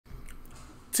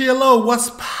TLO, what's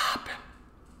poppin'?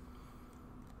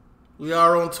 We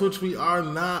are on Twitch. We are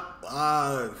not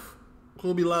live.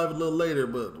 We'll be live a little later,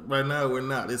 but right now we're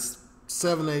not. It's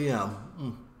 7 a.m.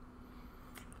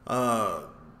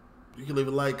 You can leave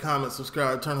a like, comment,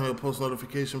 subscribe, turn on your post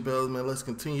notification bells, man. Let's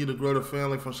continue to grow the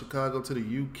family from Chicago to the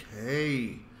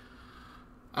UK.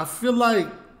 I feel like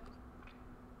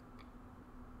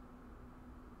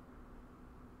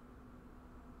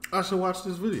I should watch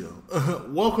this video.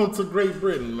 Welcome to Great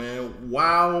Britain, man.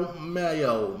 Wow,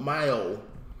 Mayo.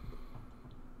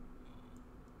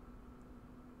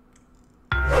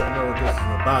 I don't know what this is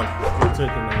about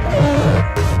particularly,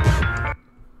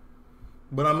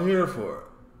 but I'm here for it.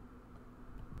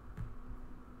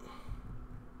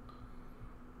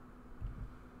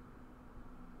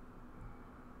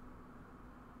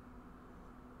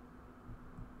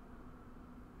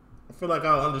 I feel like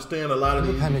I'll understand a lot of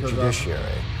these. Independent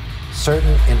judiciary,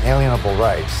 certain inalienable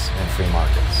rights, and free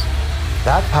markets.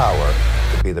 That power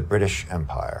would be the British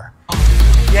Empire.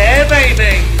 Yeah,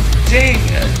 baby! Ding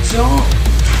dong!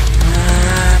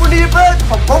 What are you bird?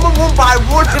 I'm bombing one by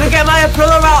one. Gonna get my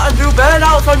umbrella out and do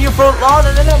burnouts on your front lawn,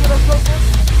 and then I'm gonna close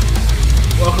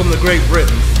it. Welcome to Great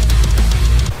Britain.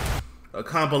 A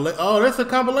compilation. Oh, that's a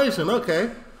compilation. Okay.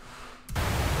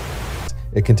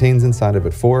 It contains inside of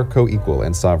it 4 co-equal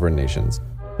and sovereign nations.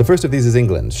 The first of these is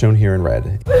England, shown here in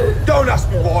red. Don't ask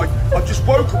me why. I just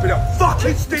woke up in a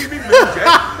fucking steaming mood,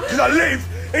 yeah? Because I live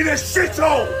in a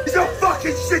shithole. It's a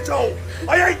fucking shithole.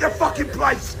 I hate the fucking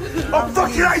place. I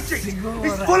fucking hate it.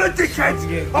 It's full of dickheads.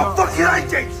 I fucking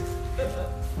hate it.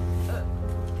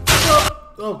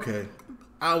 Okay.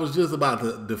 I was just about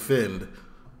to defend,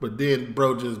 but then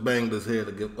bro just banged his head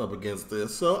up against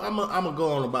this. So I'm gonna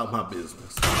go on about my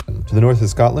business. To the north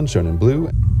is Scotland, shown in blue.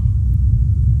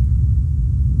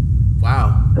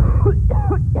 Wow.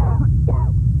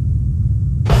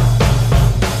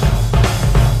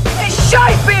 It's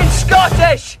shite being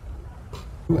Scottish!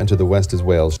 And to the west is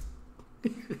Wales.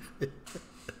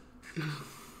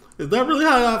 Is that really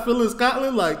how y'all feel in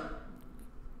Scotland? Like,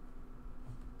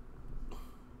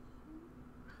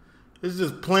 it's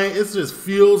just plain, it's just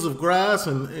fields of grass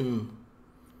and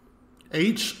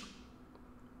H.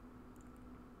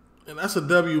 And that's a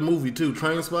W movie too,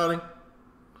 Train Spotting.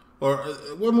 Or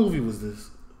what movie was this?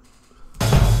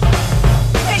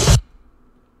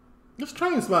 It's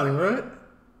Train Spotting, right?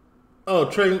 Oh,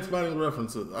 Train Spotting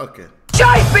references. Okay.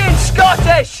 Shite being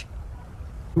Scottish!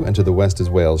 And to the west is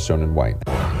Wales, shown in white.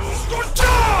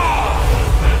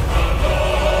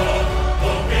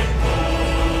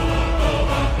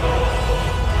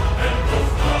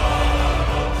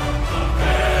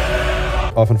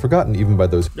 Often forgotten even by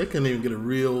those. They couldn't even get a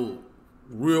real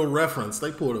reference.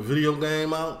 They pulled a video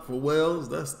game out for Wales.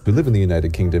 That's who live in the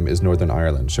United Kingdom is Northern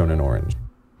Ireland, shown in orange.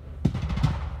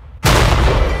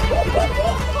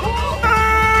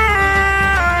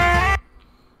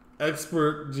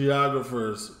 Expert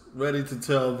geographers ready to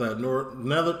tell me that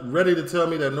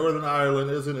Northern Ireland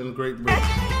isn't in Great Britain.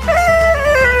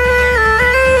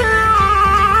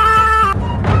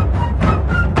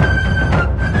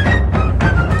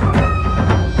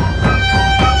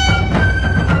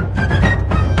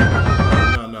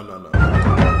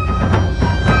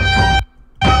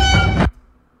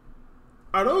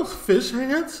 Are those fish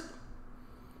hands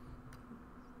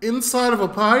inside of a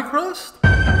pie crust?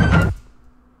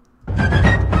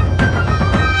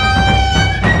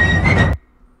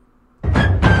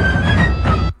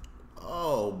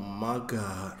 Oh my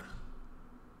God.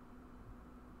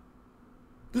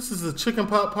 This is a chicken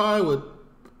pot pie with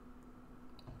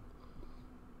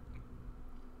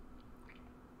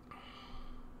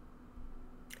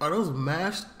are those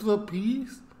mashed up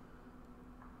peas?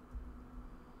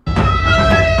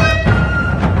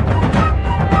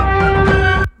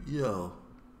 Yo.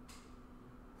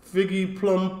 Figgy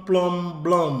plum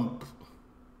blum.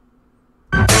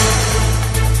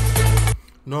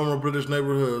 Normal British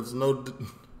neighborhoods. No.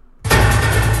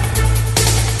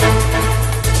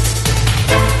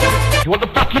 You want the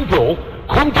fucking brawl?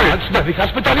 Come down, Snevic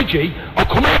Hospitality, or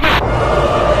come at me.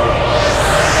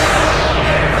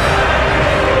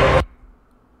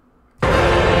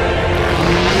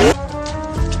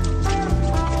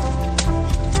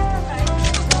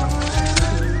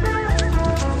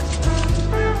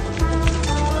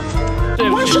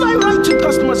 Why should I write to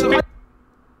customers? I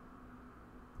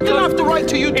didn't have to write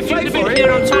to you to pay for it.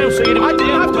 Here on time, so you I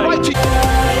didn't have to write to you.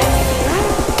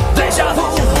 Deja vu,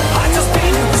 I just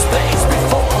been in this place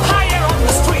before. Higher on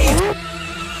the street.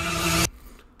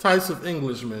 Types of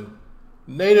Englishmen.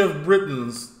 Native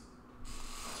Britons.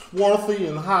 Swarthy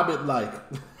and hobbit-like.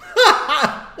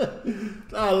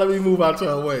 Nah, let me move out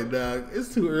your way, dog.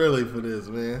 It's too early for this,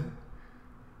 man.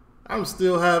 I'm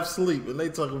still half asleep, and they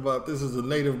talk about this is a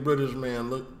native British man.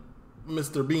 Look,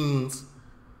 Mr. Beans,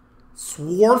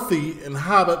 swarthy and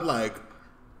hobbit-like.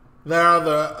 They are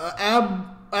the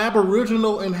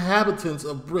aboriginal inhabitants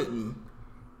of Britain.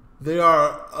 They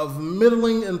are of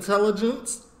middling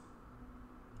intelligence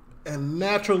and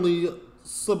naturally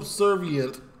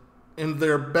subservient in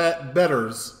their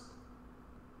betters.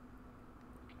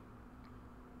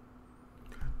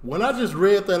 When I just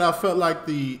read that, I felt like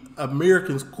the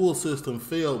American school system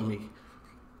failed me.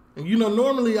 And you know,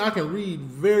 normally I can read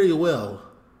very well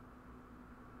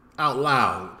out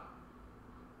loud.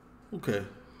 Okay.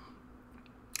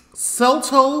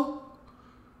 Celto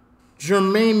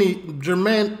Germanics.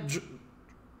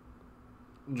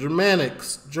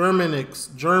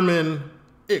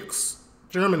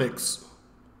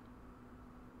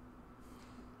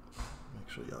 Make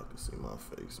sure y'all can see my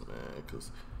face, man,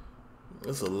 because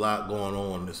there's a lot going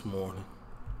on this morning.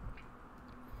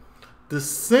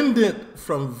 Descendant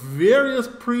from various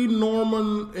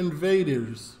pre-Norman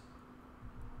invaders.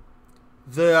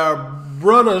 They are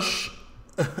brutish.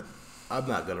 I'm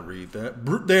not going to read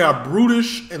that. They are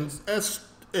brutish and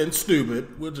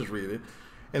stupid. We'll just read it.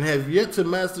 And have yet to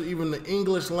master even the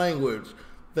English language.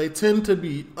 They tend to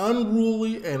be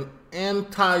unruly and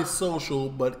antisocial,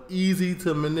 but easy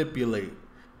to manipulate.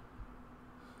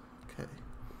 Okay.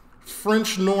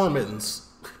 French Normans.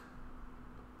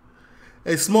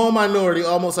 A small minority,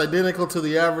 almost identical to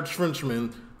the average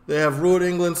Frenchman. They have ruled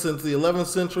England since the 11th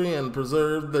century and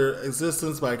preserved their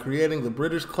existence by creating the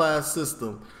British class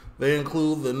system. They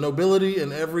include the nobility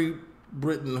and every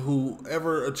Briton who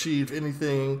ever achieved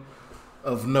anything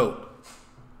of note.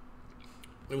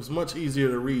 It was much easier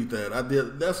to read that. I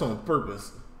did that's on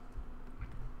purpose.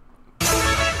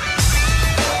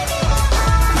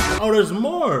 Oh, there's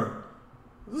more.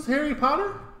 Is this Harry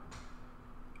Potter?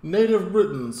 Native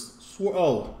Britons.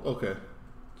 Oh, okay.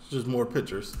 It's just more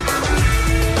pictures.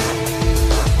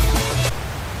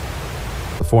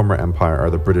 The former empire are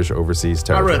the British overseas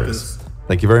territories. I read this.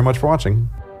 Thank you very much for watching.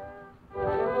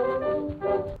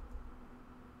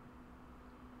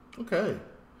 Okay.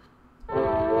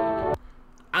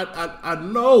 I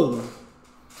know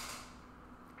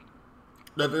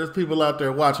that there's people out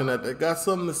there watching that got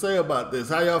something to say about this.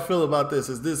 How y'all feel about this?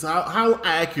 Is this how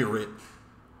accurate?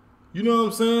 You know what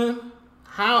I'm saying?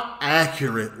 How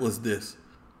accurate was this?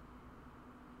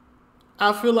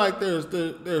 I feel like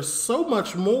there's so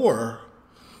much more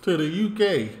to the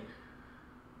UK,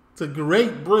 to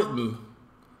Great Britain,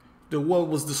 than what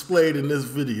was displayed in this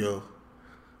video.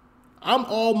 I'm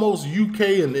almost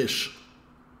UK-ish.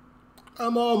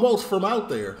 I'm almost from out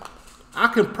there. I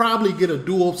can probably get a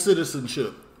dual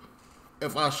citizenship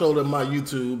if I show them my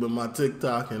YouTube and my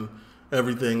TikTok and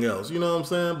everything else. You know what I'm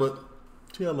saying? But,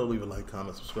 y'all leave a like,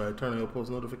 comment, subscribe, turn on your post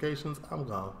notifications. I'm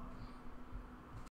gone.